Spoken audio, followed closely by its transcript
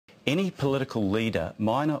any political leader,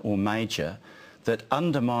 minor or major, that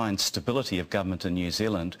undermines stability of government in New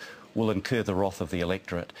Zealand will incur the wrath of the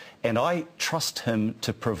electorate. And I trust him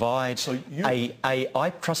to provide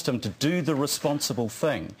I trust him to do the responsible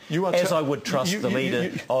thing, as I would trust the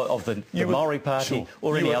leader of the Maori Party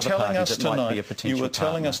or any other party that might be a potential You were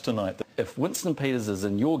telling partner. us tonight that if Winston Peters is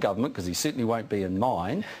in your government, because he certainly won't be in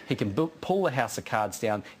mine, he can pull the House of Cards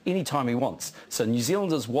down any time he wants. So New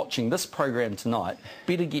Zealanders watching this program tonight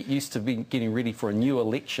better get used to getting ready for a new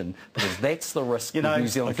election, because that's the risk of New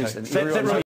Zealand.